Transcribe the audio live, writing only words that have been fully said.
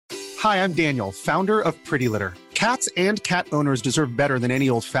Hi, I'm Daniel, founder of Pretty Litter. Cats and cat owners deserve better than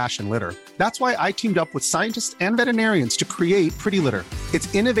any old-fashioned litter. That's why I teamed up with scientists and veterinarians to create Pretty Litter.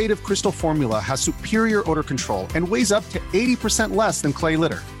 Its innovative crystal formula has superior odor control and weighs up to 80% less than clay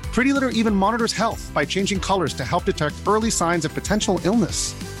litter. Pretty Litter even monitors health by changing colors to help detect early signs of potential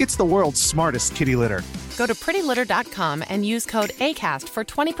illness. It's the world's smartest kitty litter. Go to prettylitter.com and use code ACAST for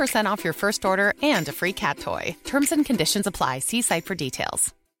 20% off your first order and a free cat toy. Terms and conditions apply. See site for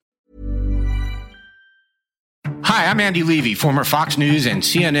details. Hi, I'm Andy Levy, former Fox News and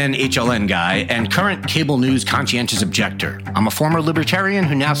CNN HLN guy and current cable news conscientious objector. I'm a former libertarian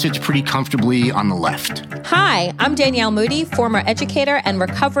who now sits pretty comfortably on the left. Hi, I'm Danielle Moody, former educator and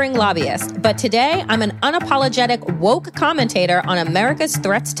recovering lobbyist. But today, I'm an unapologetic woke commentator on America's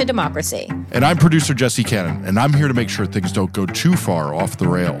threats to democracy. And I'm producer Jesse Cannon, and I'm here to make sure things don't go too far off the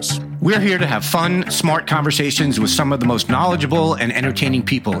rails. We're here to have fun, smart conversations with some of the most knowledgeable and entertaining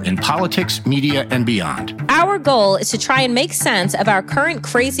people in politics, media, and beyond. Our goal is to try and make sense of our current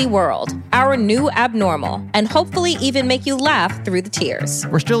crazy world, our new abnormal, and hopefully even make you laugh through the tears.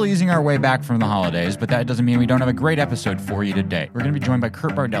 We're still easing our way back from the holidays, but that doesn't mean we don't have a great episode for you today. We're going to be joined by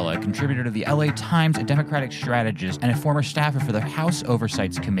Kurt Bardella, a contributor to the LA Times, a Democratic strategist, and a former staffer for the House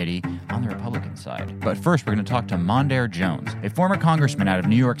Oversights Committee on the Republican side. But first, we're going to talk to Mondaire Jones, a former congressman out of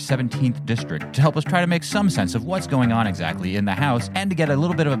New York's 17th District, to help us try to make some sense of what's going on exactly in the House and to get a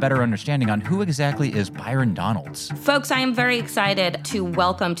little bit of a better understanding on who exactly is Byron Donalds. Folks, I am very excited to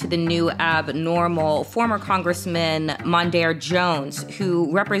welcome to the new abnormal former Congressman Mondaire Jones,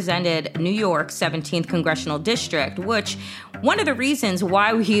 who represented New York's 17th Congressional District, which one of the reasons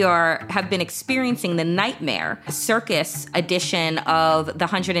why we have been experiencing the nightmare circus edition of the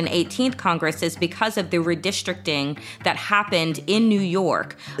 118th Congress is because of the redistricting that happened in New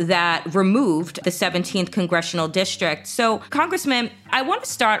York that removed the 17th Congressional District. So, Congressman, I want to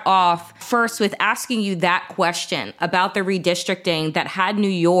start off first with asking you that question about the redistricting that had New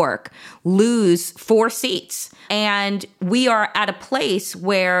York lose 4 seats. And we are at a place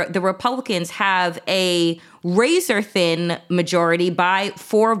where the Republicans have a razor-thin majority by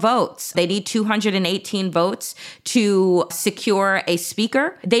 4 votes. They need 218 votes to secure a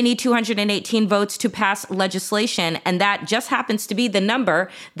speaker. They need 218 votes to pass legislation, and that just happens to be the number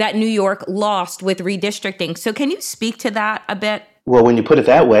that New York lost with redistricting. So can you speak to that a bit? Well, when you put it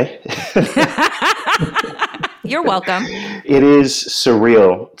that way. You're welcome. It is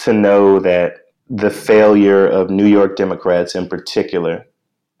surreal to know that the failure of New York Democrats in particular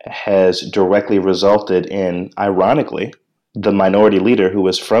has directly resulted in, ironically, the minority leader who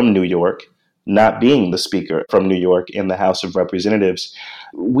is from New York not being the speaker from New York in the House of Representatives.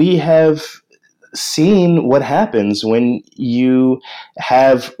 We have seen what happens when you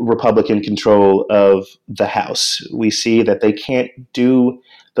have Republican control of the House. We see that they can't do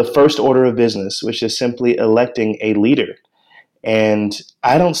the first order of business, which is simply electing a leader. And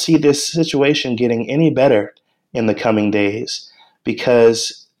I don't see this situation getting any better in the coming days,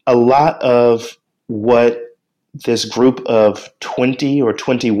 because a lot of what this group of 20 or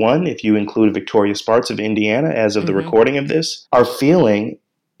 21, if you include victorious parts of Indiana as of the recording of this, are feeling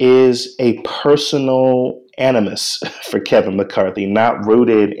is a personal animus for Kevin McCarthy, not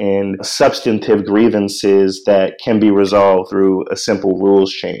rooted in substantive grievances that can be resolved through a simple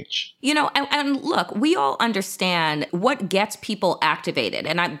rules change. You know, and look, we all understand what gets people activated.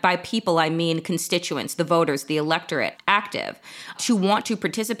 And by people, I mean constituents, the voters, the electorate, active to want to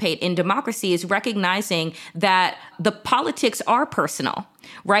participate in democracy is recognizing that the politics are personal.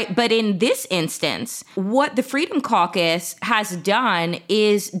 Right. But in this instance, what the Freedom Caucus has done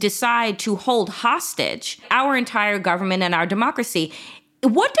is decide to hold hostage our entire government and our democracy.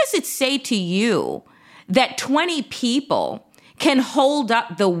 What does it say to you that 20 people can hold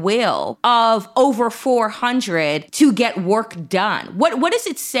up the will of over 400 to get work done? What does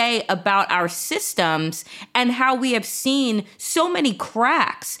it say about our systems and how we have seen so many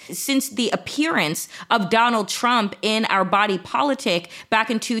cracks since the appearance of Donald Trump in our body politic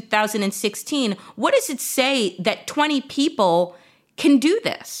back in 2016? What does it say that 20 people can do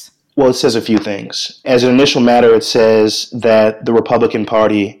this? Well, it says a few things. As an initial matter, it says that the Republican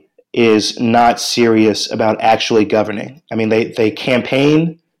Party is not serious about actually governing. I mean, they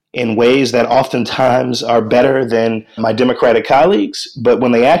campaign in ways that oftentimes are better than my Democratic colleagues, but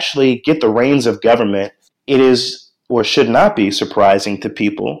when they actually get the reins of government, it is or should not be surprising to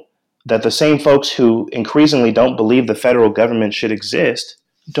people that the same folks who increasingly don't believe the federal government should exist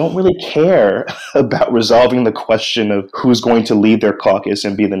don't really care about resolving the question of who's going to lead their caucus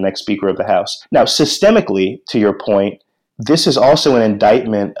and be the next Speaker of the House. Now, systemically, to your point, this is also an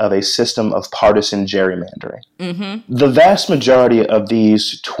indictment of a system of partisan gerrymandering. Mm-hmm. The vast majority of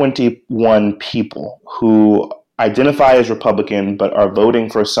these 21 people who identify as Republican but are voting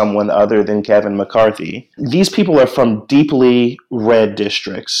for someone other than Kevin McCarthy, these people are from deeply red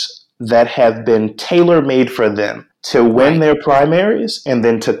districts that have been tailor-made for them to win their primaries and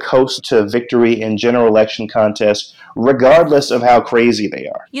then to coast to victory in general election contests, regardless of how crazy they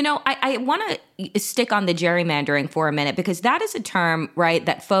are. You know, I want to stick on the gerrymandering for a minute, because that is a term, right,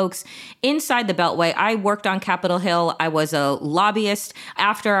 that folks inside the Beltway. I worked on Capitol Hill. I was a lobbyist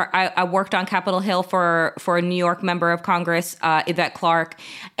after I worked on Capitol Hill for a New York member of Congress, Yvette Clarke.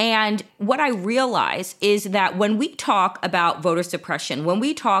 And what I realize is that when we talk about voter suppression, when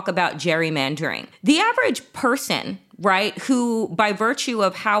we talk about gerrymandering, the average person, right, who by virtue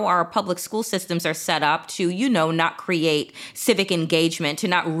of how our public school systems are set up to, not create civic engagement, to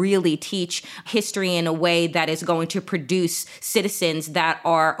not really teach history in a way that is going to produce citizens that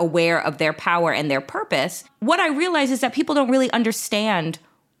are aware of their power and their purpose, what I realize is that people don't really understand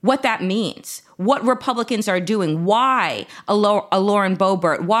what that means, what Republicans are doing, why a Lauren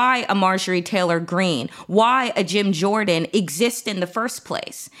Boebert, why a Marjorie Taylor Greene, why a Jim Jordan exist in the first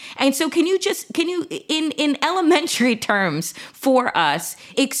place. And so can you in elementary terms for us,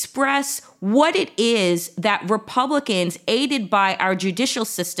 express what it is that Republicans, aided by our judicial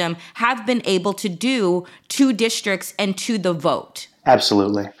system, have been able to do to districts and to the vote?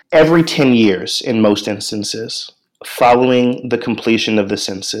 Absolutely. Every 10 years, in most instances, following the completion of the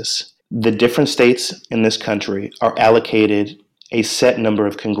census, the different states in this country are allocated a set number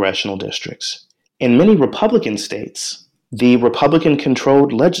of congressional districts. In many Republican states, the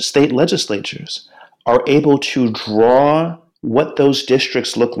Republican-controlled state legislatures are able to draw what those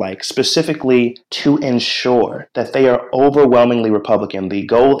districts look like, specifically to ensure that they are overwhelmingly Republican. The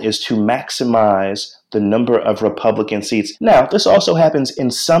goal is to maximize the number of Republican seats. Now, this also happens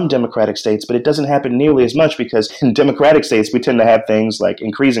in some Democratic states, but it doesn't happen nearly as much because in Democratic states, we tend to have things like,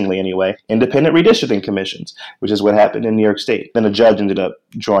 increasingly anyway, independent redistricting commissions, which is what happened in New York State. Then a judge ended up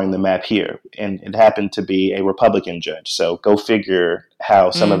drawing the map here, and it happened to be a Republican judge. So go figure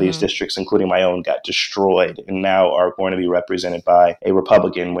how some of these districts, including my own, got destroyed and now are going to be represented by a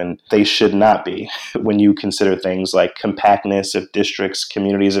Republican when they should not be, when you consider things like compactness of districts,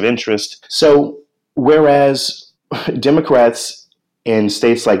 communities of interest. So whereas Democrats in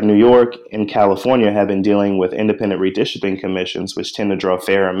states like New York and California have been dealing with independent redistricting commissions, which tend to draw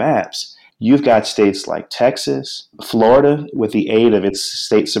fairer maps, you've got states like Texas, Florida, with the aid of its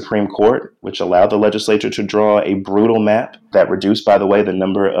state Supreme Court, which allowed the legislature to draw a brutal map that reduced, by the way, the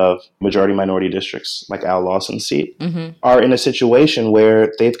number of majority-minority districts, like Al Lawson's seat, are in a situation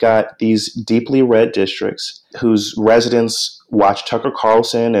where they've got these deeply red districts whose residents watch Tucker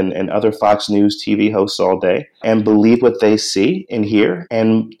Carlson and other Fox News TV hosts all day and believe what they see and hear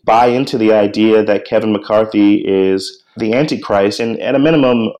and buy into the idea that Kevin McCarthy is the Antichrist and at a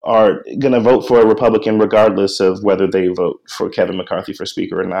minimum are going to vote for a Republican regardless of whether they vote for Kevin McCarthy for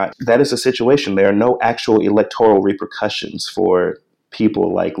Speaker or not. That is a situation. There are no actual electoral repercussions for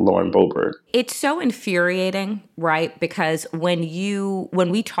people like Lauren Boebert. It's so infuriating, right? Because when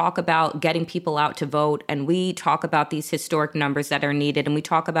we talk about getting people out to vote and we talk about these historic numbers that are needed and we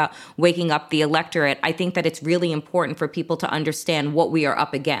talk about waking up the electorate, I think that it's really important for people to understand what we are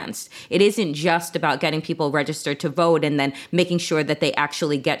up against. It isn't just about getting people registered to vote and then making sure that they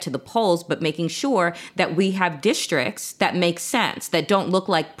actually get to the polls, but making sure that we have districts that make sense, that don't look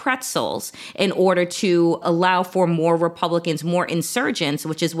like pretzels, in order to allow for more Republicans, more insurgents,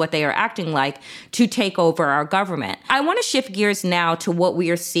 which is what they are acting like, to take over our government. I want to shift gears now to what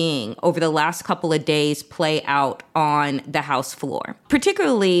we are seeing over the last couple of days play out on the House floor,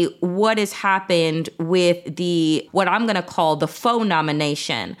 particularly what has happened with what I'm going to call the faux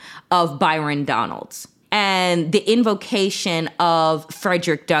nomination of Byron Donalds, and the invocation of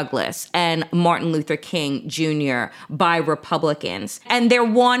Frederick Douglass and Martin Luther King Jr. by Republicans. And they're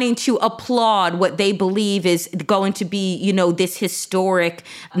wanting to applaud what they believe is going to be, this historic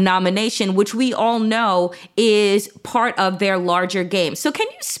nomination, which we all know is part of their larger game. So can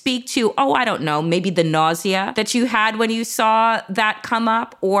you speak to, maybe the nausea that you had when you saw that come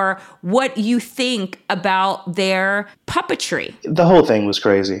up, or what you think about their puppetry? The whole thing was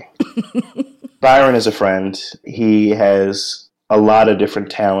crazy. Byron is a friend. He has a lot of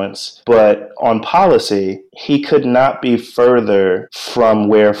different talents, but on policy, he could not be further from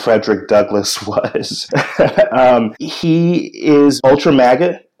where Frederick Douglass was. He is ultra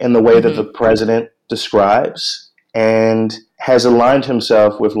MAGA in the way that the president describes and has aligned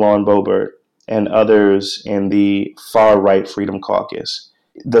himself with Lauren Boebert and others in the far-right Freedom Caucus.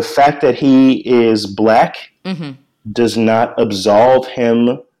 The fact that he is Black does not absolve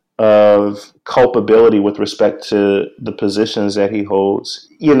him of culpability with respect to the positions that he holds.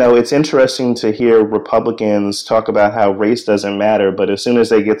 You know, it's interesting to hear Republicans talk about how race doesn't matter, but as soon as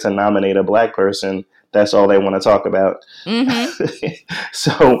they get to nominate a black person, that's all they want to talk about. Mm-hmm.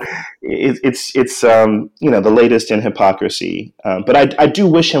 So it's you know, the latest in hypocrisy. But I do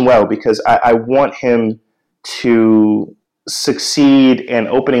wish him well, because I want him to succeed in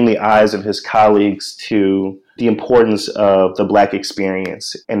opening the eyes of his colleagues to the importance of the Black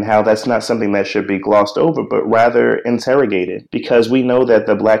experience, and how that's not something that should be glossed over, but rather interrogated, because we know that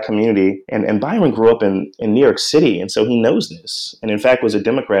the Black community, and Byron grew up in New York City, and so he knows this, and in fact was a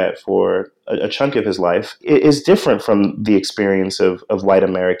Democrat for a chunk of his life, it is different from the experience of white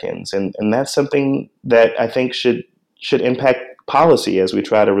Americans. And that's something that I think should impact policy as we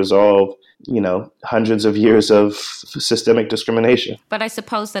try to resolve, you know, hundreds of years of systemic discrimination. But I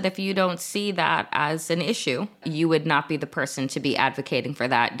suppose that if you don't see that as an issue, you would not be the person to be advocating for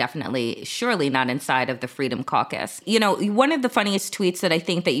that. Definitely, surely not inside of the Freedom Caucus. You know, one of the funniest tweets that I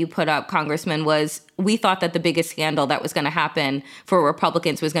think that you put up, Congressman, was we thought that the biggest scandal that was going to happen for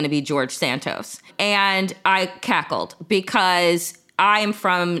Republicans was going to be George Santos. And I cackled, because I am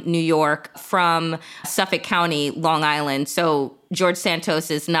from New York, from Suffolk County, Long Island. So George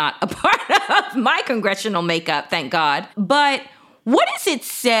Santos is not a part of my congressional makeup, thank God. But what does it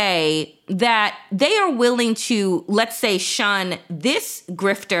say that they are willing to, let's say, shun this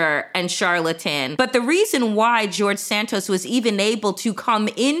grifter and charlatan? But the reason why George Santos was even able to come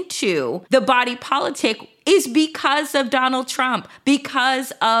into the body politic is because of Donald Trump,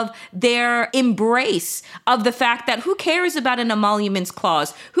 because of their embrace of the fact that who cares about an emoluments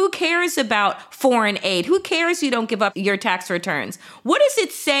clause? Who cares about foreign aid? Who cares you don't give up your tax returns? What does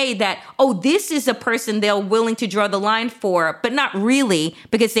it say that, oh, this is a person they're willing to draw the line for, but not really,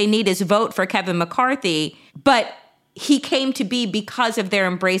 because they need his vote for Kevin McCarthy, but he came to be because of their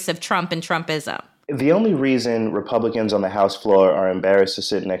embrace of Trump and Trumpism? The only reason Republicans on the House floor are embarrassed to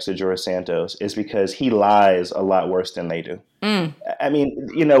sit next to George Santos is because he lies a lot worse than they do. I mean,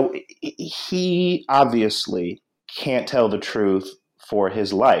 you know, he obviously can't tell the truth for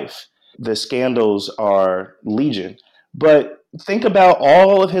his life. The scandals are legion. But think about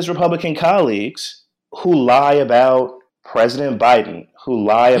all of his Republican colleagues who lie about President Biden, who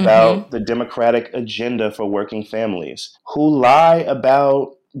lie about the Democratic agenda for working families, who lie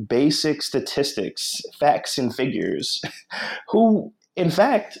about basic statistics, facts and figures, who, in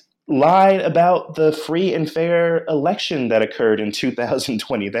fact, lied about the free and fair election that occurred in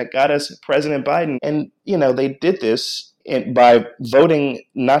 2020 that got us President Biden. And, you know, they did this by voting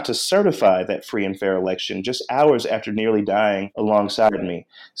not to certify that free and fair election just hours after nearly dying alongside me.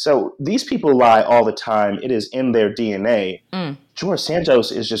 So these people lie all the time. It is in their DNA. George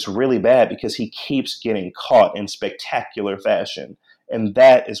Santos is just really bad because he keeps getting caught in spectacular fashion. And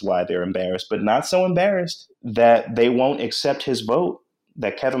that is why they're embarrassed, but not so embarrassed that they won't accept his vote,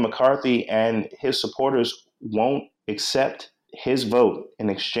 that Kevin McCarthy and his supporters won't accept his vote in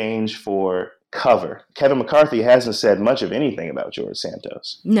exchange for cover. Kevin McCarthy hasn't said much of anything about George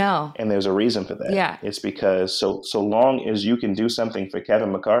Santos. No. And there's a reason for that. Yeah. It's because so long as you can do something for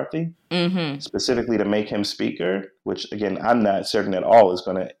Kevin McCarthy, specifically to make him speaker, which, again, I'm not certain at all is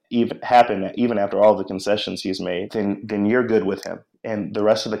going to even happen, even after all the concessions he's made, then you're good with him. And the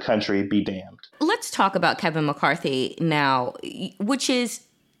rest of the country be damned. Let's talk about Kevin McCarthy now, which is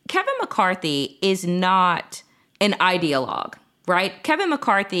Kevin McCarthy is not an ideologue, right? Kevin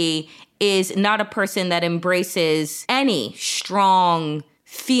McCarthy is not a person that embraces any strong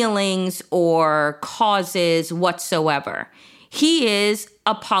feelings or causes whatsoever. He is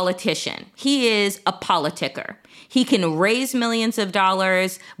a politician. He is a politicker. He can raise millions of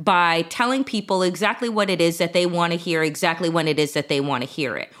dollars by telling people exactly what it is that they want to hear, exactly when it is that they want to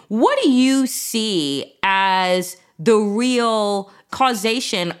hear it. What do you see as the real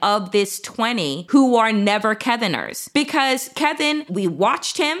causation of this 20 who are never Keviners? Because Kevin, we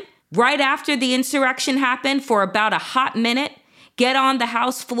watched him right after the insurrection happened for about a hot minute, get on the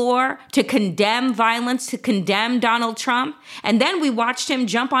House floor to condemn violence, to condemn Donald Trump. And then we watched him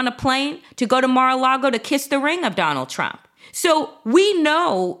jump on a plane to go to Mar-a-Lago to kiss the ring of Donald Trump. So we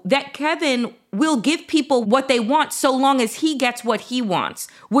know that Kevin will give people what they want so long as he gets what he wants,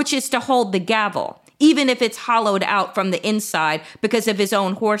 which is to hold the gavel, even if it's hollowed out from the inside because of his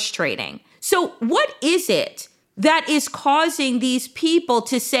own horse trading. So what is it that is causing these people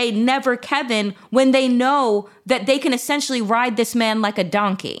to say never Kevin when they know that they can essentially ride this man like a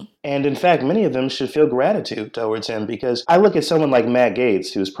donkey? And in fact, many of them should feel gratitude towards him, because I look at someone like Matt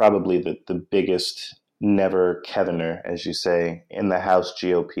Gaetz, who's probably the biggest never Kevener, as you say, in the House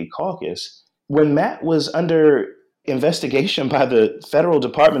GOP caucus. When Matt was under investigation by the Federal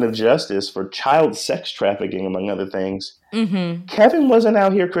Department of Justice for child sex trafficking, among other things. Mm-hmm. Kevin wasn't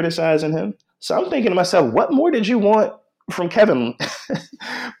out here criticizing him. So I'm thinking to myself, what more did you want from Kevin?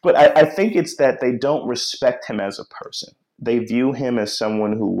 But I think it's that they don't respect him as a person. They view him as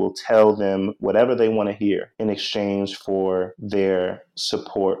someone who will tell them whatever they want to hear in exchange for their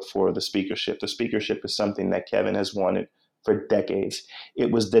support for the speakership. The speakership is something that Kevin has wanted for decades. It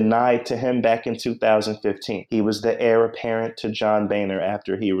was denied to him back in 2015. He was the heir apparent to John Boehner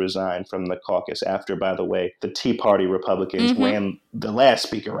after he resigned from the caucus, after, by the way, the Tea Party Republicans ran the last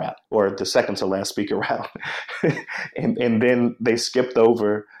speaker out, or the second to last speaker out. and then they skipped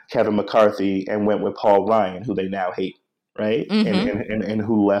over Kevin McCarthy and went with Paul Ryan, who they now hate, right? And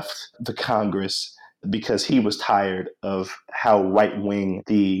who left the Congress because he was tired of how right-wing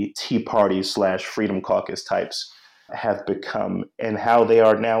the Tea Party / Freedom Caucus types have become and how they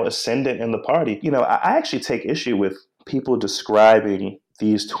are now ascendant in the party. You know, I actually take issue with people describing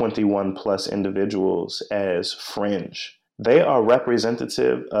these 21 plus individuals as fringe. They are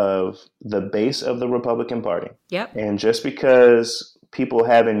representative of the base of the Republican Party. Yep. And just because people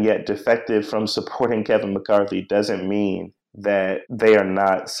haven't yet defected from supporting Kevin McCarthy doesn't mean that they are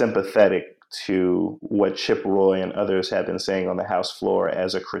not sympathetic to what Chip Roy and others have been saying on the House floor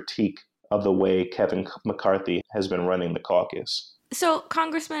as a critique of the way Kevin McCarthy has been running the caucus. So,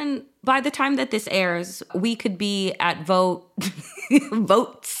 Congressman, by the time that this airs, we could be at votes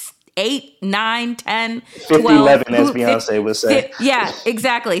 8, 9, 10, 12. 50-11, as Beyonce would say. Yeah,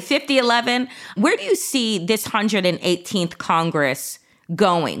 exactly. 50-11. Where do you see this 118th Congress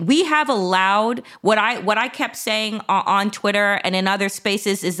going? We have allowed, what I kept saying on Twitter and in other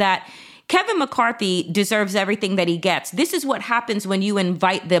spaces is that Kevin McCarthy deserves everything that he gets. This is what happens when you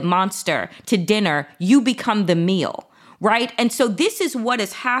invite the monster to dinner. You become the meal, right? And so this is what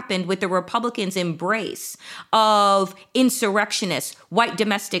has happened with the Republicans' embrace of insurrectionists, white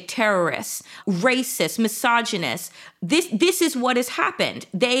domestic terrorists, racists, misogynists. This is what has happened.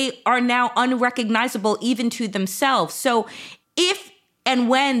 They are now unrecognizable even to themselves. So if and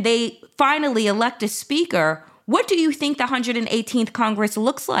when they finally elect a speaker, what do you think the 118th Congress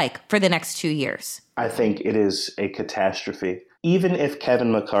looks like for the next 2 years? I think it is a catastrophe. Even if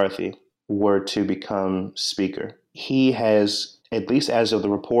Kevin McCarthy were to become speaker, he has, at least as of the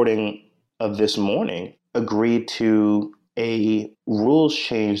reporting of this morning, agreed to a rules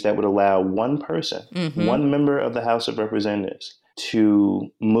change that would allow one person, one member of the House of Representatives, to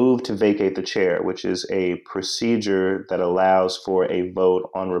move to vacate the chair, which is a procedure that allows for a vote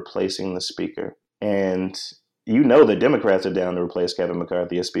on replacing the speaker. And you know the Democrats are down to replace Kevin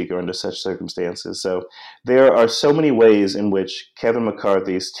McCarthy as speaker under such circumstances. So there are so many ways in which Kevin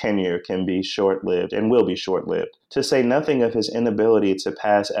McCarthy's tenure can be short-lived and will be short-lived, to say nothing of his inability to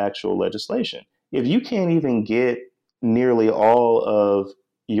pass actual legislation. If you can't even get nearly all of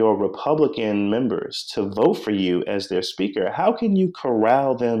your Republican members to vote for you as their speaker, how can you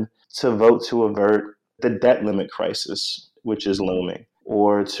corral them to vote to avert the debt limit crisis, which is looming,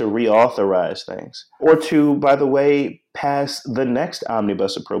 or to reauthorize things, or to, by the way, pass the next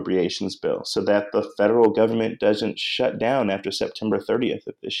omnibus appropriations bill so that the federal government doesn't shut down after September 30th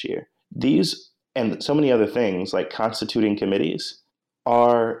of this year? These and so many other things, like constituting committees,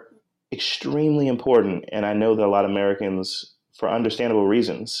 are extremely important. And I know that a lot of Americans, for understandable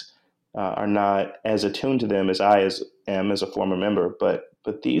reasons, are not as attuned to them as I am as a former member. But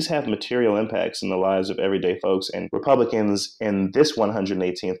these have material impacts in the lives of everyday folks. And Republicans in this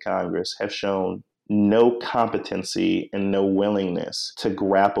 118th Congress have shown no competency and no willingness to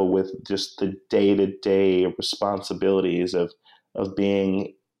grapple with just the day-to-day responsibilities of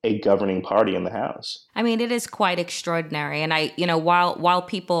being a governing party in the House. I mean, it is quite extraordinary. And while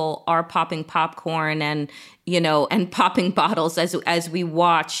people are popping popcorn and popping bottles as we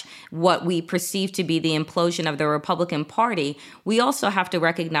watch what we perceive to be the implosion of the Republican Party, we also have to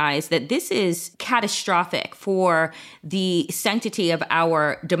recognize that this is catastrophic for the sanctity of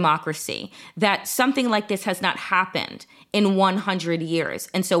our democracy, that something like this has not happened in 100 years.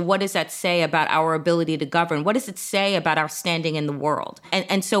 And so what does that say about our ability to govern? What does it say about our standing in the world?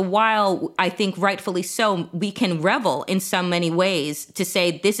 And so while I think rightfully so, we can revel in so many ways to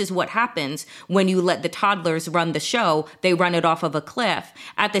say this is what happens when you let the toddlers run the show, they run it off of a cliff.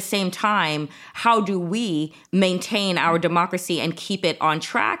 At the same time, how do we maintain our democracy and keep it on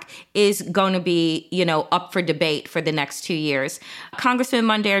track is going to be, up for debate for the next 2 years. Congressman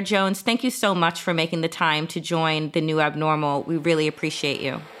Mondaire Jones, thank you so much for making the time to join the New Abnormal. We really appreciate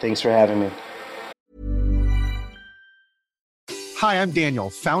you. Thanks for having me. Hi, I'm Daniel,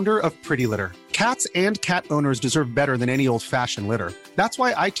 founder of Pretty Litter. Cats and cat owners deserve better than any old-fashioned litter. That's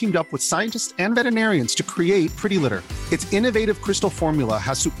why I teamed up with scientists and veterinarians to create Pretty Litter. Its innovative crystal formula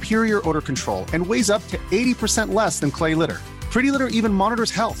has superior odor control and weighs up to 80% less than clay litter. Pretty Litter even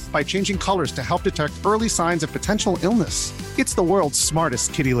monitors health by changing colors to help detect early signs of potential illness. It's the world's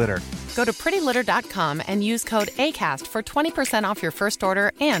smartest kitty litter. Go to prettylitter.com and use code ACAST for 20% off your first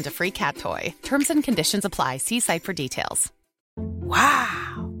order and a free cat toy. Terms and conditions apply. See site for details.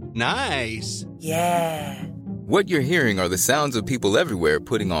 Wow. Nice. Yeah. What you're hearing are the sounds of people everywhere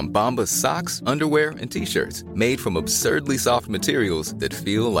putting on Bombas socks, underwear, and T-shirts made from absurdly soft materials that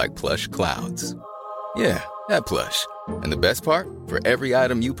feel like plush clouds. Yeah, that plush. And the best part? For every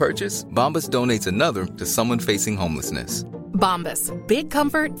item you purchase, Bombas donates another to someone facing homelessness. Bombas. Big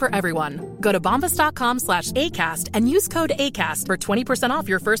comfort for everyone. Go to bombas.com/ACAST and use code ACAST for 20% off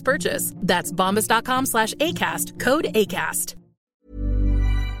your first purchase. That's bombas.com/ACAST. Code ACAST.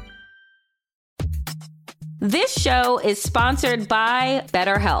 This show is sponsored by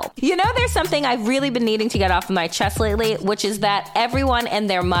BetterHelp. You know, there's something I've really been needing to get off of my chest lately, which is that everyone and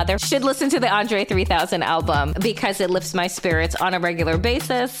their mother should listen to the Andre 3000 album because it lifts my spirits on a regular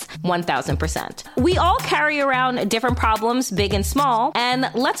basis, 1000%. We all carry around different problems, big and small,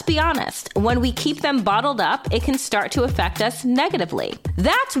 and let's be honest, when we keep them bottled up, it can start to affect us negatively.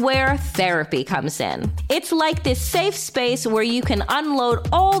 That's where therapy comes in. It's like this safe space where you can unload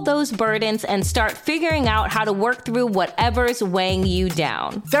all those burdens and start figuring out how to work through whatever's weighing you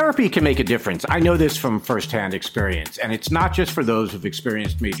down. Therapy can make a difference. I know this from firsthand experience, and it's not just for those who've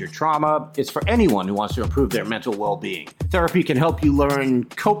experienced major trauma. It's for anyone who wants to improve their mental well-being. Therapy can help you learn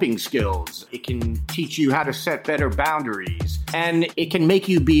coping skills. It can teach you how to set better boundaries, and it can make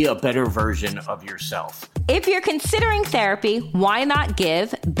you be a better version of yourself. If you're considering therapy, why not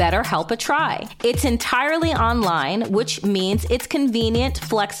give BetterHelp a try? It's entirely online, which means it's convenient,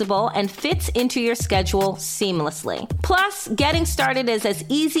 flexible, and fits into your schedule seamlessly. Plus, getting started is as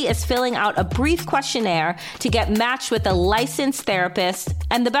easy as filling out a brief questionnaire to get matched with a licensed therapist.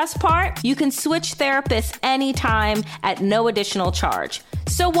 And the best part? You can switch therapists anytime at no additional charge.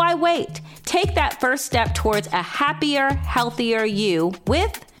 So why wait? Take that first step towards a happier, healthier you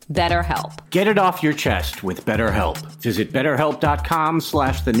with BetterHelp. Get it off your chest with BetterHelp. Visit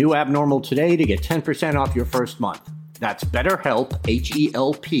BetterHelp.com/thenewabnormal today to get 10% off your first month. That's BetterHelp,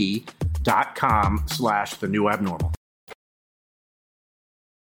 HELP.com/thenewabnormal.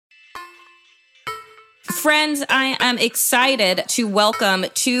 Friends, I am excited to welcome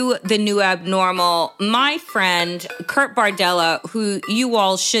to the new abnormal my friend Kurt Bardella, who you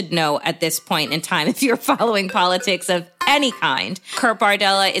all should know at this point in time if you're following politics of any kind. Kurt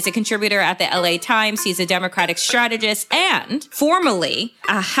Bardella is a contributor at the LA Times. He's a Democratic strategist and formerly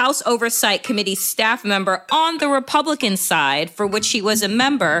a House Oversight Committee staff member on the Republican side, for which he was a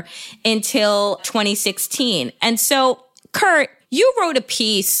member until 2016. And so, Kurt, you wrote a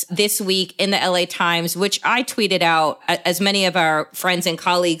piece this week in the LA Times, which I tweeted out, as many of our friends and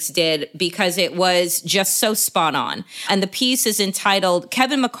colleagues did, because it was just so spot on. And the piece is entitled,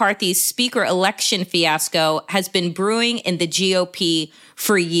 "Kevin McCarthy's Speaker Election Fiasco Has Been Brewing in the GOP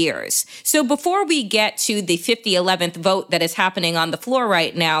for Years." So before we get to the 50/11th vote that is happening on the floor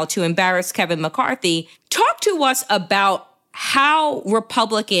right now to embarrass Kevin McCarthy, talk to us about how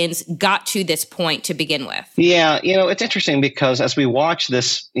Republicans got to this point to begin with. Yeah, it's interesting because as we watch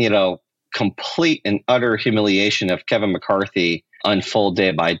this, complete and utter humiliation of Kevin McCarthy unfold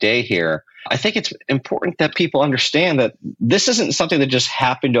day by day here, I think it's important that people understand that this isn't something that just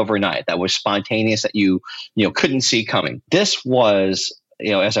happened overnight, that was spontaneous, that you couldn't see coming. This was,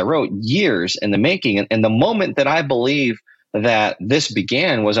 as I wrote, years in the making. And the moment that I believe that this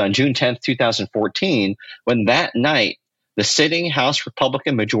began was on June 10th, 2014, when that night, the sitting House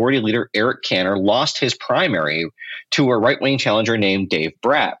Republican Majority Leader Eric Cantor lost his primary to a right-wing challenger named Dave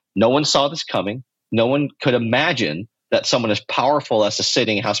Bratt. No one saw this coming. No one could imagine that someone as powerful as the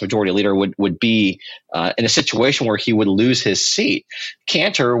sitting House Majority Leader would be in a situation where he would lose his seat.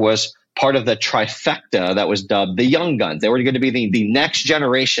 Cantor was part of the trifecta that was dubbed the Young Guns. They were going to be the next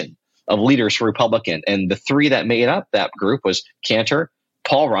generation of leaders for Republican. And the three that made up that group was Cantor,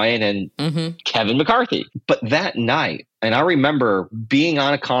 Paul Ryan, and Kevin McCarthy. But that night, and I remember being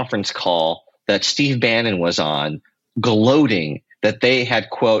on a conference call that Steve Bannon was on, gloating that they had,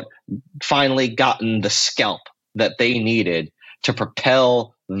 quote, finally gotten the scalp that they needed to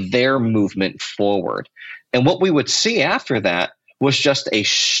propel their movement forward. And what we would see after that was just a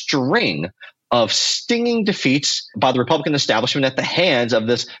string of stinging defeats by the Republican establishment at the hands of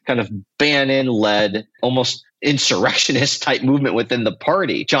this kind of Bannon-led, almost insurrectionist type movement within the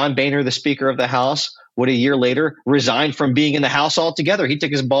party. John Boehner, the Speaker of the House, would a year later resign from being in the House altogether. He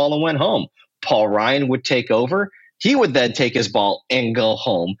took his ball and went home. Paul Ryan would take over. He would then take his ball and go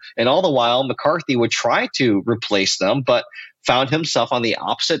home. And all the while, McCarthy would try to replace them, but found himself on the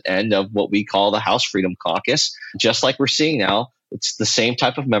opposite end of what we call the House Freedom Caucus, just like we're seeing now. It's the same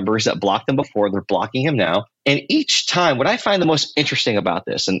type of members that blocked them before. They're blocking him now. And each time, what I find the most interesting about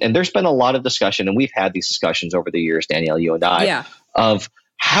this, and there's been a lot of discussion, and we've had these discussions over the years, Danielle, you and I, of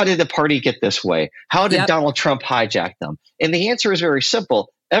how did the party get this way? How did Donald Trump hijack them? And the answer is very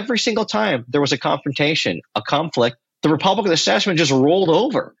simple. Every single time there was a confrontation, a conflict, the Republican establishment just rolled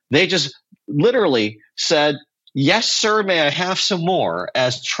over. They just literally said, "Yes, sir, may I have some more?"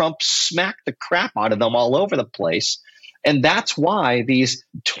 as Trump smacked the crap out of them all over the place. And that's why these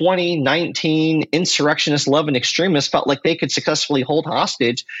 2019 insurrectionist loving extremists felt like they could successfully hold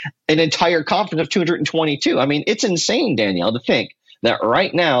hostage an entire conference of 222. I mean, it's insane, Danielle, to think that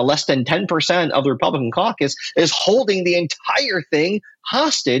right now less than 10% of the Republican caucus is holding the entire thing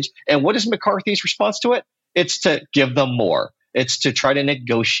hostage. And what is McCarthy's response to it? It's to give them more. It's to try to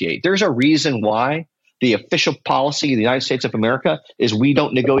negotiate. There's a reason why the official policy of the United States of America is we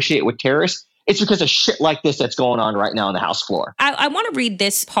don't negotiate with terrorists. It's because of shit like this that's going on right now on the House floor. I want to read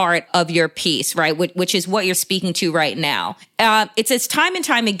this part of your piece, right, which is what you're speaking to right now. It says, time and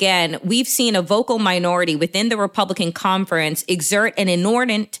time again, we've seen a vocal minority within the Republican conference exert an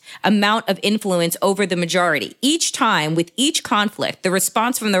inordinate amount of influence over the majority. Each time, with each conflict, the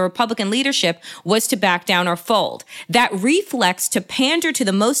response from the Republican leadership was to back down or fold. That reflex to pander to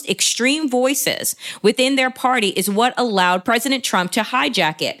the most extreme voices within their party is what allowed President Trump to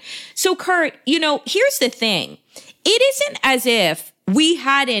hijack it. So, Kurt, here's the thing. It isn't as if we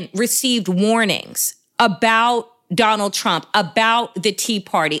hadn't received warnings about Donald Trump, about the Tea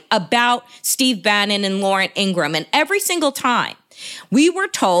Party, about Steve Bannon and Lauren Ingraham. And every single time we were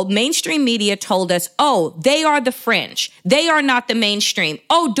told, mainstream media told us, oh, they are the fringe. They are not the mainstream.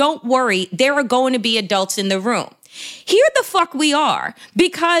 Oh, don't worry. There are going to be adults in the room. Here the fuck we are,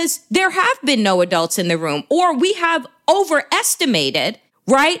 because there have been no adults in the room, or we have overestimated,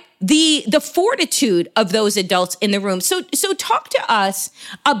 right, the fortitude of those adults in the room. So talk to us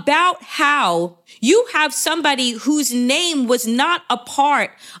about how you have somebody whose name was not a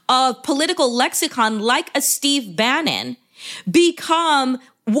part of political lexicon like a Steve Bannon become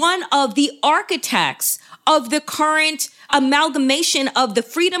one of the architects of the current amalgamation of the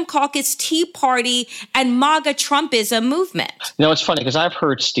Freedom Caucus, Tea Party, and MAGA Trumpism movement. It's funny because I've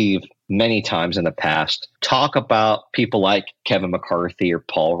heard Steve many times in the past talk about people like Kevin McCarthy or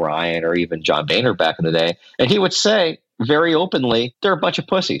Paul Ryan or even John Boehner back in the day. And he would say very openly, they're a bunch of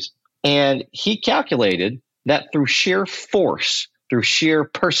pussies. And he calculated that through sheer force, through sheer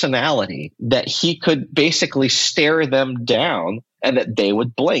personality, that he could basically stare them down and that they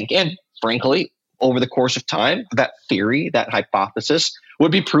would blink. And frankly, over the course of time, that theory, that hypothesis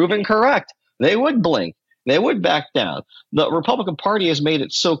would be proven correct. They would blink. They would back down. The Republican Party has made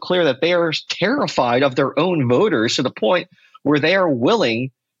it so clear that they are terrified of their own voters to the point where they are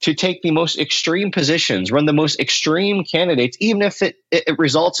willing to take the most extreme positions, run the most extreme candidates, even if it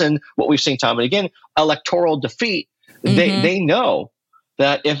results in what we've seen time and again, electoral defeat. Mm-hmm. They know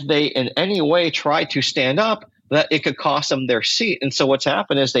that if they in any way try to stand up, that it could cost them their seat. And so what's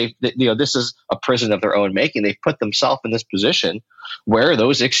happened is this is a prison of their own making. They've put themselves in this position where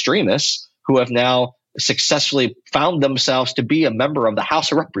those extremists who have now successfully found themselves to be a member of the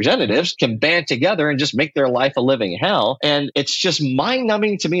House of Representatives can band together and just make their life a living hell. And it's just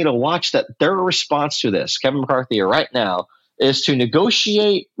mind-numbing to me to watch that their response to this, Kevin McCarthy right now, is to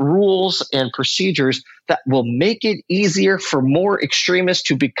negotiate rules and procedures that will make it easier for more extremists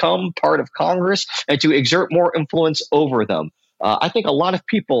to become part of Congress and to exert more influence over them. I think a lot of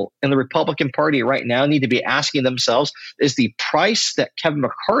people in the Republican Party right now need to be asking themselves, is the price that Kevin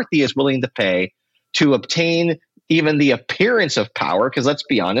McCarthy is willing to pay to obtain even the appearance of power, because let's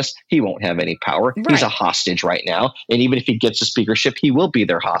be honest, he won't have any power. Right. He's a hostage right now. And even if he gets the speakership, he will be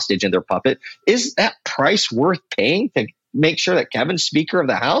their hostage and their puppet. Is that price worth paying to make sure that Kevin's Speaker of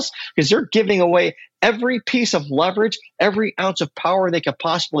the House? Because they're giving away every piece of leverage, every ounce of power they could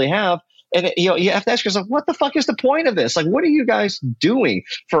possibly have. And you have to ask yourself, what the fuck is the point of this? Like, what are you guys doing?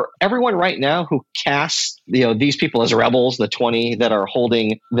 For everyone right now who casts these people as rebels, the 20 that are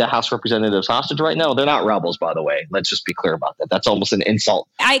holding the House of Representatives hostage right now, they're not rebels, by the way. Let's just be clear about that. That's almost an insult.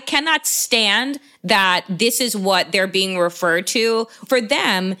 I cannot stand that this is what they're being referred to. For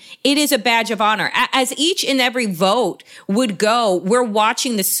them, it is a badge of honor. As each and every vote would go, we're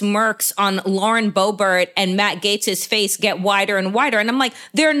watching the smirks on Lauren Boebert and Matt Gaetz's face get wider and wider. And I'm like,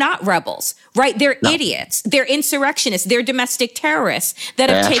 they're not rebels. rebels, right? They're idiots. They're insurrectionists. They're domestic terrorists that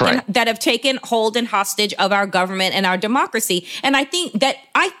have taken hold and hostage of our government and our democracy. And I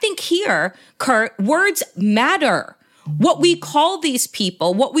think here, Kurt, words matter. What we call these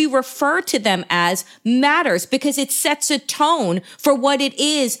people, what we refer to them as matters because it sets a tone for what it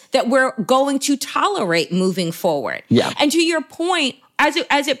is that we're going to tolerate moving forward. Yeah. And to your point, as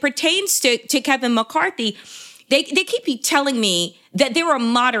it pertains to Kevin McCarthy, they keep telling me that there are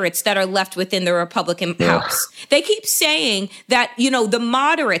moderates that are left within the Republican House. They keep saying that, the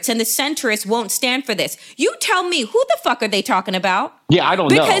moderates and the centrists won't stand for this. You tell me, who the fuck are they talking about? Yeah, I don't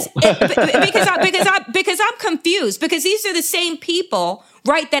know. Because I'm confused, because these are the same people,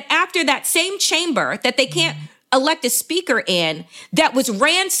 right, that after that same chamber that they can't elect a speaker in, that was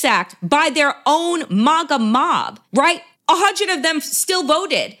ransacked by their own MAGA mob, right? 100 of them still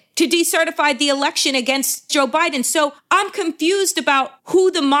voted to decertify the election against Joe Biden. So I'm confused about who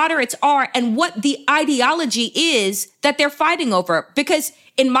the moderates are and what the ideology is that they're fighting over. Because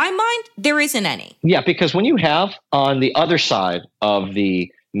in my mind, there isn't any. Yeah, because when you have on the other side of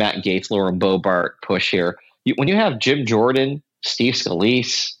the Matt Gaetz, Lauren Boebert push here, when you have Jim Jordan, Steve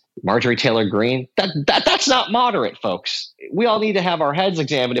Scalise, Marjorie Taylor Greene, that's not moderate, folks. We all need to have our heads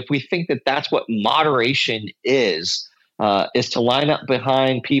examined if we think that that's what moderation is to line up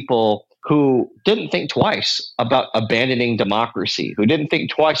behind people who didn't think twice about abandoning democracy, who didn't think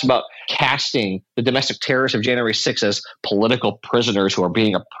twice about casting the domestic terrorists of January 6th as political prisoners who are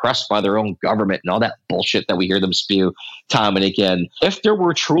being oppressed by their own government and all that bullshit that we hear them spew time and again. If there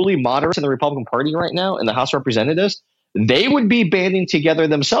were truly moderates in the Republican Party right now in the House of Representatives, they would be banding together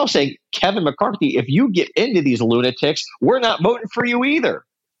themselves saying, Kevin McCarthy, if you get into these lunatics, we're not voting for you either.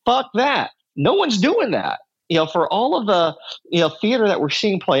 Fuck that. No one's doing that. For all of the, theater that we're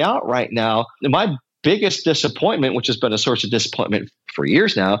seeing play out right now, my biggest disappointment, which has been a source of disappointment for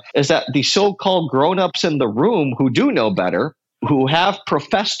years now, is that the so-called grown-ups in the room who do know better, who have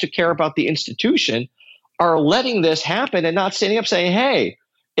professed to care about the institution, are letting this happen and not standing up saying, hey,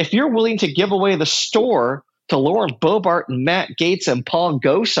 if you're willing to give away the store to Lauren Boebert and Matt Gaetz and Paul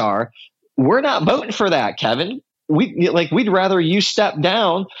Gosar, we're not voting for that, Kevin. We'd rather you step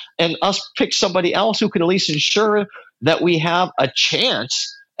down and us pick somebody else who can at least ensure that we have a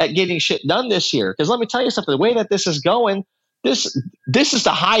chance at getting shit done this year. Because let me tell you something, the way that this is going, this is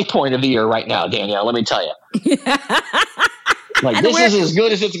the high point of the year right now, Danielle, let me tell you. This is as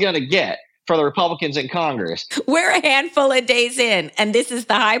good as it's going to get for the Republicans in Congress. We're a handful of days in, and this is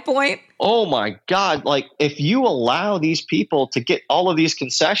the high point? Oh, my God. If you allow these people to get all of these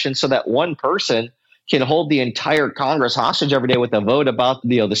concessions so that one person can hold the entire Congress hostage every day with a vote about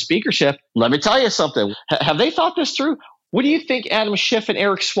the speakership. Let me tell you something. Have they thought this through? What do you think Adam Schiff and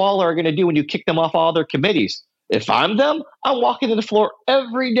Eric Swalwell are going to do when you kick them off all their committees? If I'm them, I'm walking to the floor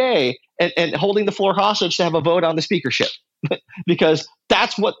every day and holding the floor hostage to have a vote on the speakership. Because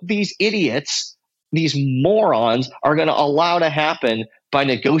that's what these idiots, these morons, are going to allow to happen by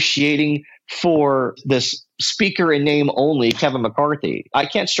negotiating for this speaker in name only, Kevin McCarthy. I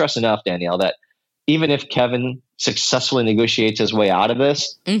can't stress enough, Danielle, that even if Kevin successfully negotiates his way out of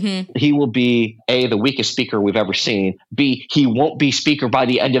this, he will be, A, the weakest speaker we've ever seen. B, he won't be speaker by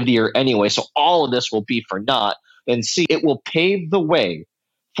the end of the year anyway. So all of this will be for naught. And C, it will pave the way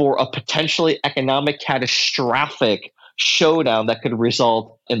for a potentially economic catastrophic showdown that could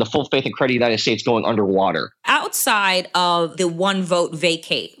result in the full faith and credit of the United States going underwater. Outside of the one vote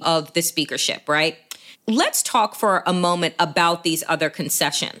vacate of the speakership, right? Let's talk for a moment about these other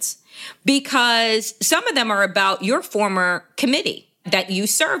concessions, because some of them are about your former committee that you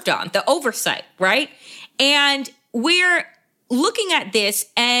served on, the oversight, right? And we're looking at this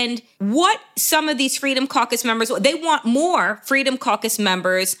and what some of these Freedom Caucus members, they want more Freedom Caucus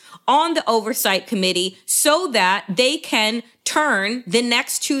members on the oversight committee so that they can turn the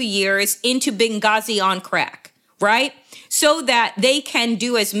next 2 years into Benghazi on crack, right? So that they can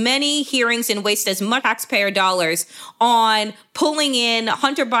do as many hearings and waste as much taxpayer dollars on pulling in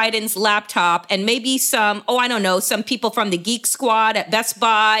Hunter Biden's laptop and maybe some people from the Geek Squad at Best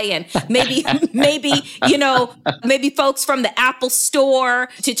Buy and maybe folks from the Apple Store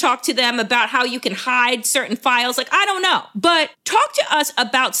to talk to them about how you can hide certain files. I don't know. But talk to us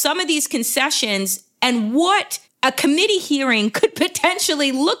about some of these concessions and what a committee hearing could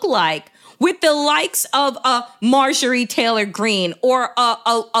potentially look like with the likes of a Marjorie Taylor Greene or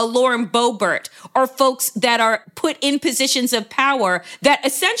a Lauren Boebert, or folks that are put in positions of power that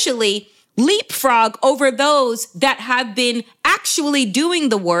essentially leapfrog over those that have been actually doing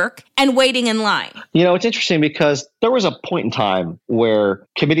the work and waiting in line. It's interesting because there was a point in time where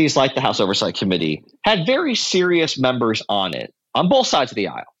committees like the House Oversight Committee had very serious members on it, on both sides of the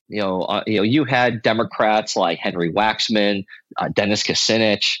aisle. You had Democrats like Henry Waxman, Dennis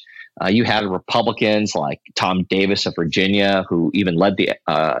Kucinich. You had Republicans like Tom Davis of Virginia, who even led the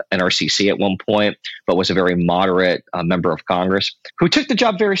NRCC at one point, but was a very moderate member of Congress, who took the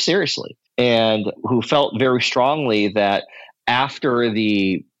job very seriously and who felt very strongly that after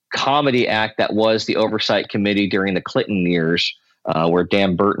the comedy act that was the Oversight Committee during the Clinton years, where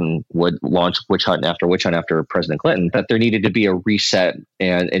Dan Burton would launch witch hunt after President Clinton, that there needed to be a reset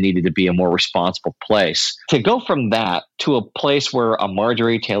and it needed to be a more responsible place. To go from that to a place where a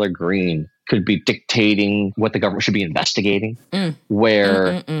Marjorie Taylor Greene could be dictating what the government should be investigating,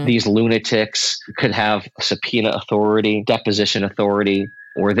 where these lunatics could have subpoena authority, deposition authority,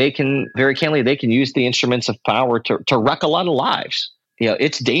 where they can, very candidly, they can use the instruments of power to wreck a lot of lives.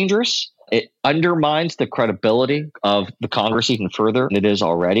 It's dangerous. It undermines the credibility of the Congress even further than it is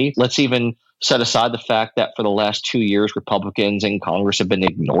already. Let's even set aside the fact that for the last 2 years, Republicans in Congress have been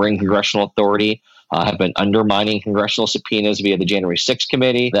ignoring congressional authority, have been undermining congressional subpoenas via the January 6th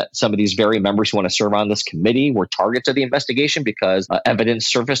committee, that some of these very members who want to serve on this committee were targets of the investigation because evidence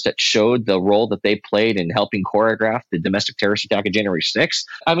surfaced that showed the role that they played in helping choreograph the domestic terrorist attack of January 6th.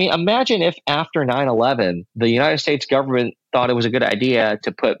 I mean, imagine if after 9/11, the United States government thought it was a good idea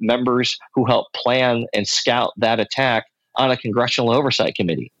to put members who helped plan and scout that attack on a congressional oversight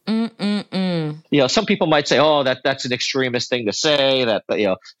committee. Some people might say, "Oh, that's an extremist thing to say. That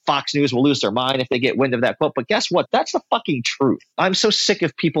Fox News will lose their mind if they get wind of that quote." But guess what? That's the fucking truth. I'm so sick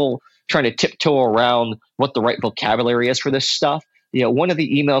of people trying to tiptoe around what the right vocabulary is for this stuff. One of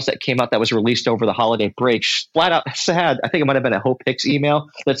the emails that came out that was released over the holiday break, flat out said, I think it might have been a Hope Hicks email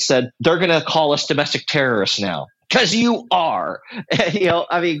that said, "They're going to call us domestic terrorists now." Because you are.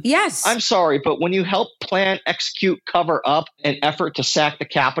 Yes. I'm sorry, but when you help plan, execute, cover up an effort to sack the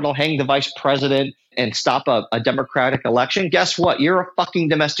Capitol, hang the vice president, and stop a democratic election, guess what? You're a fucking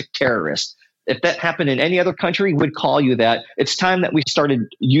domestic terrorist. If that happened in any other country, we'd call you that. It's time that we started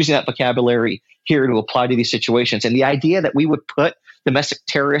using that vocabulary here to apply to these situations. And the idea that we would put domestic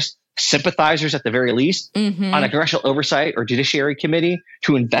terrorist sympathizers at the very least on a congressional oversight or judiciary committee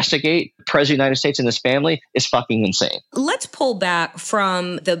to investigate the President of the United States and his family is fucking insane. Let's pull back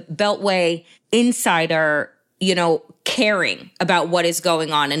from the Beltway insider, caring about what is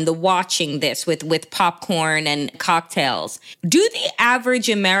going on and the watching this with popcorn and cocktails. Do the average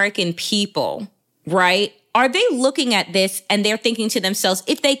American people, right, are they looking at this and they're thinking to themselves,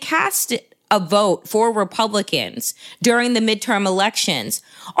 if they cast a vote for Republicans during the midterm elections,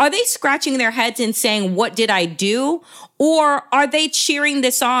 are they scratching their heads and saying, what did I do? Or are they cheering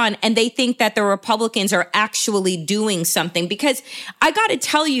this on and they think that the Republicans are actually doing something? Because I got to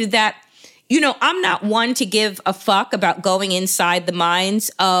tell you that, I'm not one to give a fuck about going inside the minds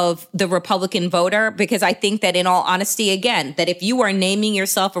of the Republican voter, because I think that in all honesty, again, that if you are naming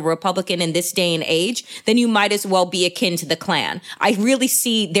yourself a Republican in this day and age, then you might as well be akin to the Klan. I really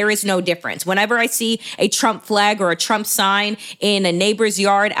see there is no difference. Whenever I see a Trump flag or a Trump sign in a neighbor's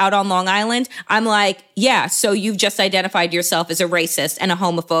yard out on Long Island, I'm like, yeah, so you've just identified yourself as a racist and a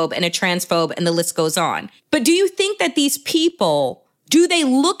homophobe and a transphobe, and the list goes on. But do you think that these people, do they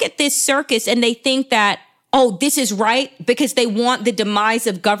look at this circus and they think that, oh, this is right because they want the demise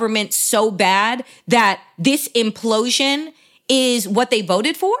of government so bad that this implosion is what they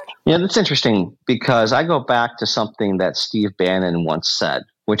voted for? Yeah, that's interesting because I go back to something that Steve Bannon once said,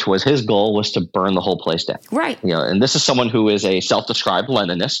 which was his goal was to burn the whole place down. Right. And this is someone who is a self-described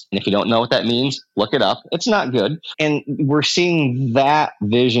Leninist. And if you don't know what that means, look it up. It's not good. And we're seeing that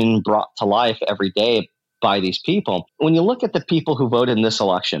vision brought to life every day by these people. When you look at the people who voted in this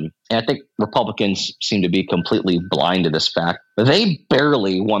election, and I think Republicans seem to be completely blind to this fact, they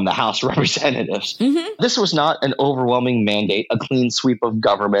barely won the House of Representatives. This was not an overwhelming mandate, a clean sweep of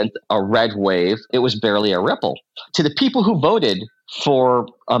government, a red wave. It was barely a ripple. To the people who voted for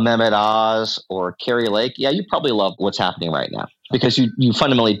Mehmet Oz or Kari Lake, yeah, you probably love what's happening right now because you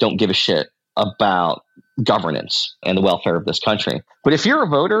fundamentally don't give a shit about governance and the welfare of this country. But if you're a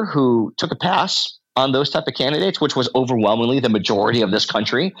voter who took a pass on those type of candidates, which was overwhelmingly the majority of this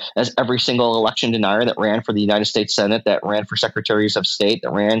country, as every single election denier that ran for the United States Senate, that ran for secretaries of state,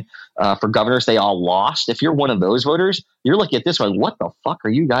 that ran for governors, they all lost. If you're one of those voters, you're looking at this one, what the fuck are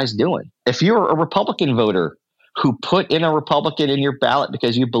you guys doing? If you're a Republican voter who put in a Republican in your ballot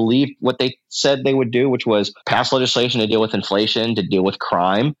because you believed what they said they would do, which was pass legislation to deal with inflation, to deal with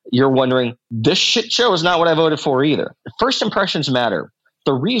crime, you're wondering, this shit show is not what I voted for either. First impressions matter.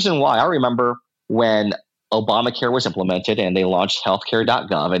 The reason why, I remember when Obamacare was implemented and they launched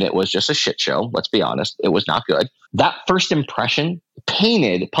healthcare.gov and it was just a shit show. Let's be honest. It was not good. That first impression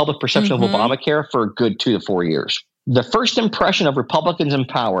painted public perception of Obamacare for a good 2 to 4 years. the first impression of Republicans in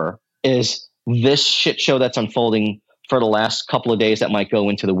power is this shit show that's unfolding for the last couple of days that might go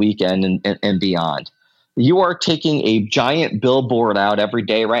into the weekend and beyond. You are taking a giant billboard out every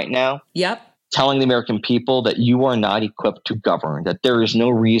day right now. Yep. Telling the American people that you are not equipped to govern, that there is no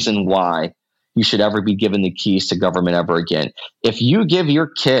reason why you should ever be given the keys to government ever again. If you give your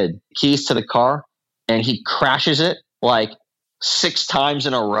kid keys to the car and he crashes it like 6 times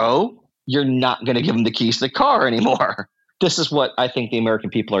in a row, you're not going to give him the keys to the car anymore. This is what I think the American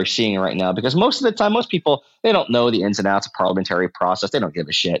people are seeing right now, because most of the time, most people, they don't know the ins and outs of parliamentary process. They don't give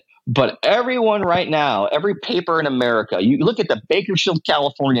a shit. But everyone right now, every paper in America, you look at the Bakersfield,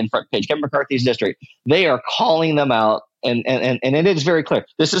 California front page, Kevin McCarthy's district, they are calling them out. And it is very clear.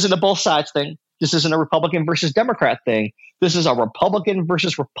 This isn't a both sides thing. This isn't a Republican versus Democrat thing. This is a Republican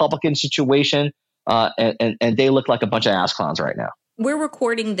versus Republican situation. And they look like a bunch of ass clowns right now. We're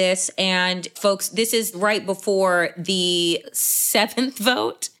recording this, and folks, this is right before the 7th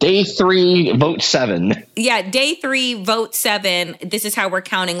vote. Day 3, vote 7. Yeah, day 3, vote 7. This is how we're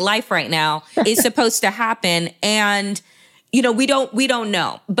counting life right now. Is supposed to happen, and we don't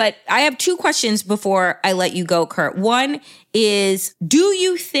know. But I have 2 questions before I let you go, Kurt. One is, do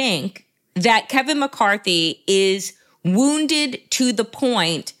you think that Kevin McCarthy is wounded to the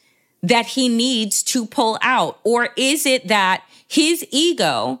point that he needs to pull out, or is it that his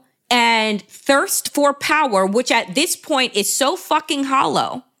ego and thirst for power, which at this point is so fucking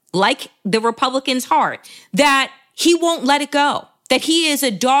hollow, like the Republican's heart, that he won't let it go, that he is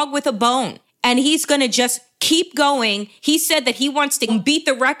a dog with a bone and he's going to just keep going? He said that he wants to beat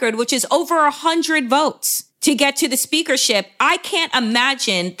the record, which is over 100 votes to get to the speakership. I can't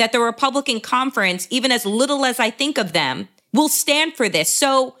imagine that the Republican conference, even as little as I think of them, will stand for this.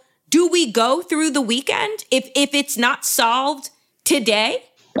 So do we go through the weekend if it's not solved today?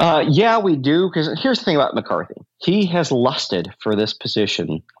 Yeah, we do. Because here's the thing about McCarthy. He has lusted for this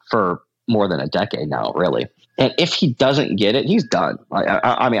position for more than a decade now, really. And if he doesn't get it, he's done.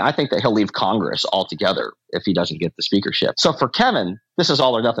 I mean, I think that he'll leave Congress altogether if he doesn't get the speakership. So for Kevin, this is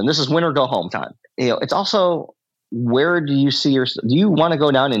all or nothing. This is win or go home time. It's also, where do you see do you want to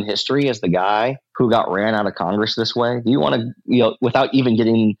go down in history as the guy who got ran out of Congress this way? Do you want to, without even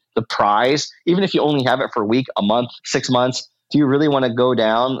getting the prize, even if you only have it for a week, a month, 6 months, do you really want to go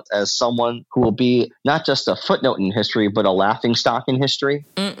down as someone who will be not just a footnote in history, but a laughingstock in history?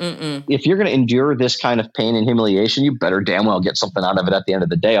 If you're going to endure this kind of pain and humiliation, you better damn well get something out of it at the end of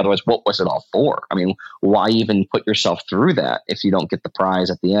the day. Otherwise, what was it all for? I mean, why even put yourself through that if you don't get the prize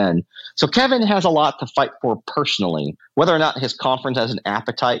at the end? So Kevin has a lot to fight for personally. Whether or not his conference has an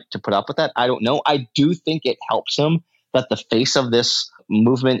appetite to put up with that, I don't know. I do think it helps him that the face of this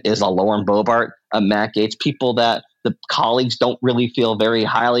movement is a Lauren Boebert, a Matt Gaetz, people that the colleagues don't really feel very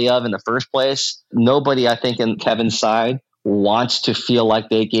highly of in the first place. Nobody, I think, in Kevin's side wants to feel like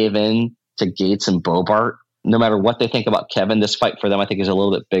they gave in to Gaetz and Boebert. No matter what they think about Kevin, this fight for them, I think, is a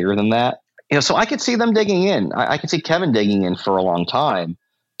little bit bigger than that. So I could see them digging in. I could see Kevin digging in for a long time,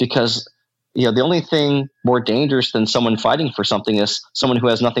 because the only thing more dangerous than someone fighting for something is someone who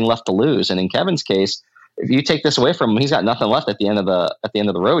has nothing left to lose. And in Kevin's case, if you take this away from him, he's got nothing left at the end of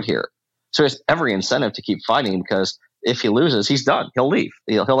the road here. So there's every incentive to keep fighting, because if he loses, he's done. He'll leave.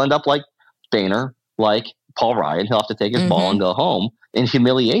 He'll end up like Boehner, like Paul Ryan. He'll have to take his ball and go home in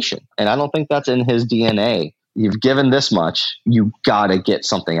humiliation. And I don't think that's in his DNA. You've given this much, you got to get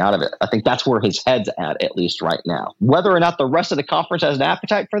something out of it. I think that's where his head's at least right now. Whether or not the rest of the conference has an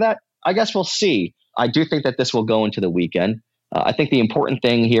appetite for that, I guess we'll see. I do think that this will go into the weekend. I think the important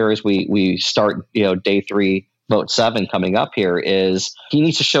thing here is we start, day 3, vote 7 coming up here, is he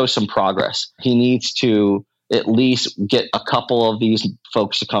needs to show some progress. He needs to at least get a couple of these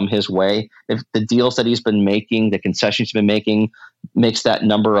folks to come his way. If the deals that he's been making, the concessions he's been making, makes that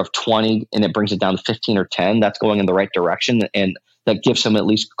number of 20 and it brings it down to 15 or 10, that's going in the right direction. And that gives him at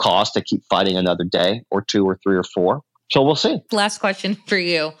least cause to keep fighting another day or 2 or 3 or 4. So we'll see. Last question for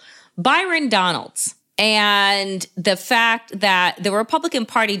you. Byron Donalds and the fact that the Republican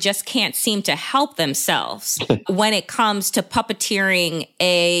Party just can't seem to help themselves when it comes to puppeteering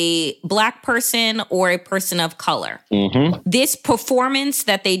a Black person or a person of color. This performance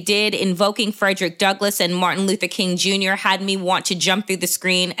that they did invoking Frederick Douglass and Martin Luther King Jr. had me want to jump through the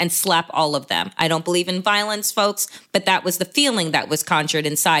screen and slap all of them. I don't believe in violence, folks, but that was the feeling that was conjured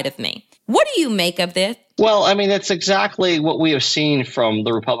inside of me. What do you make of this? Well, I mean, it's exactly what we have seen from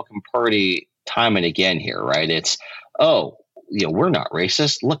the Republican Party time and again here, right? It's, we're not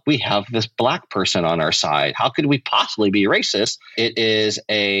racist. Look, we have this Black person on our side. How could we possibly be racist? It is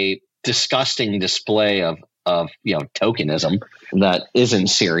a disgusting display of of, tokenism that isn't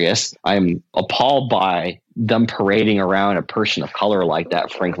serious. I'm appalled by them parading around a person of color like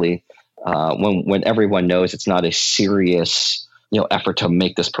that, frankly, when everyone knows it's not a serious effort to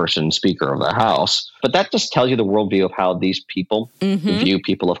make this person Speaker of the House. But that just tells you the worldview of how these people view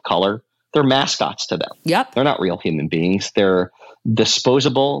people of color. They're mascots to them. Yep. They're not real human beings. They're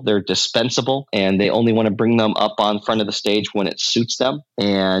disposable, they're dispensable, and they only want to bring them up on front of the stage when it suits them.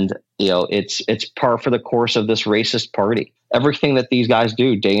 And, it's par for the course of this racist party. Everything that these guys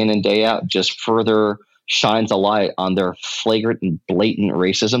do day in and day out just further shines a light on their flagrant and blatant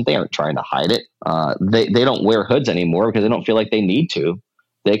racism. They aren't trying to hide it. They don't wear hoods anymore because they don't feel like they need to.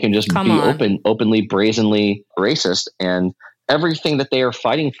 They can just openly, brazenly racist. And everything that they are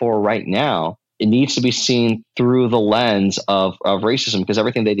fighting for right now, it needs to be seen through the lens of racism, because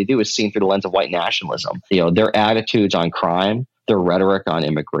everything that they do is seen through the lens of white nationalism. Their attitudes on crime, their rhetoric on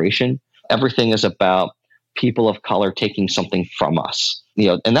immigration, everything is about people of color taking something from us.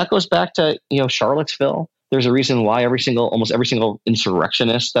 And that goes back to, Charlottesville. There's a reason why almost every single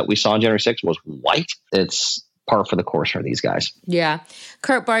insurrectionist that we saw on January 6th was white. It's par for the course for these guys. Yeah.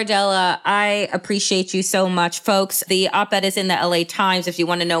 Kurt Bardella, I appreciate you so much. Folks, the op-ed is in the LA Times. If you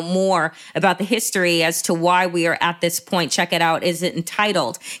want to know more about the history as to why we are at this point, check it out. It's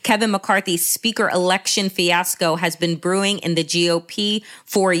entitled, Kevin McCarthy's Speaker Election Fiasco Has Been Brewing in the GOP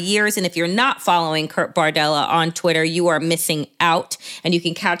for Years. And if you're not following Kurt Bardella on Twitter, you are missing out. And you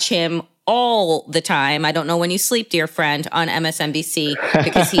can catch him all the time. I don't know when you sleep, dear friend, on MSNBC,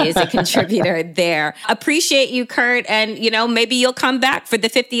 because he is a contributor there. Appreciate you, Kurt. And, maybe you'll come back for the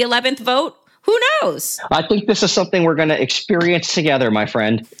 50-11th vote. Who knows? I think this is something we're going to experience together, my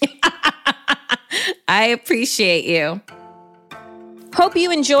friend. I appreciate you. Hope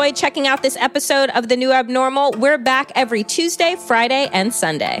you enjoyed checking out this episode of The New Abnormal. We're back every Tuesday, Friday, and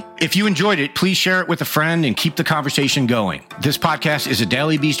Sunday. If you enjoyed it, please share it with a friend and keep the conversation going. This podcast is a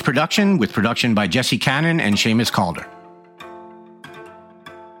Daily Beast production with production by Jesse Cannon and Seamus Calder.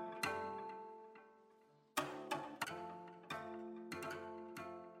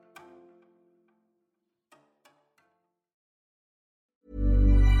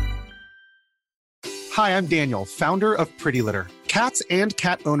 Hi, I'm Daniel, founder of Pretty Litter. Cats and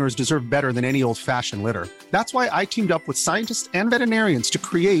cat owners deserve better than any old-fashioned litter. That's why I teamed up with scientists and veterinarians to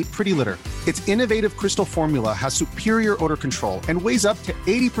create Pretty Litter. Its innovative crystal formula has superior odor control and weighs up to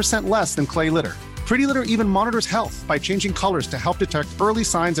 80% less than clay litter. Pretty Litter even monitors health by changing colors to help detect early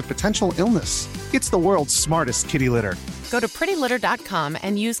signs of potential illness. It's the world's smartest kitty litter. Go to prettylitter.com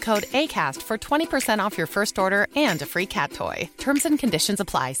and use code ACAST for 20% off your first order and a free cat toy. Terms and conditions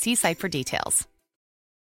apply. See site for details.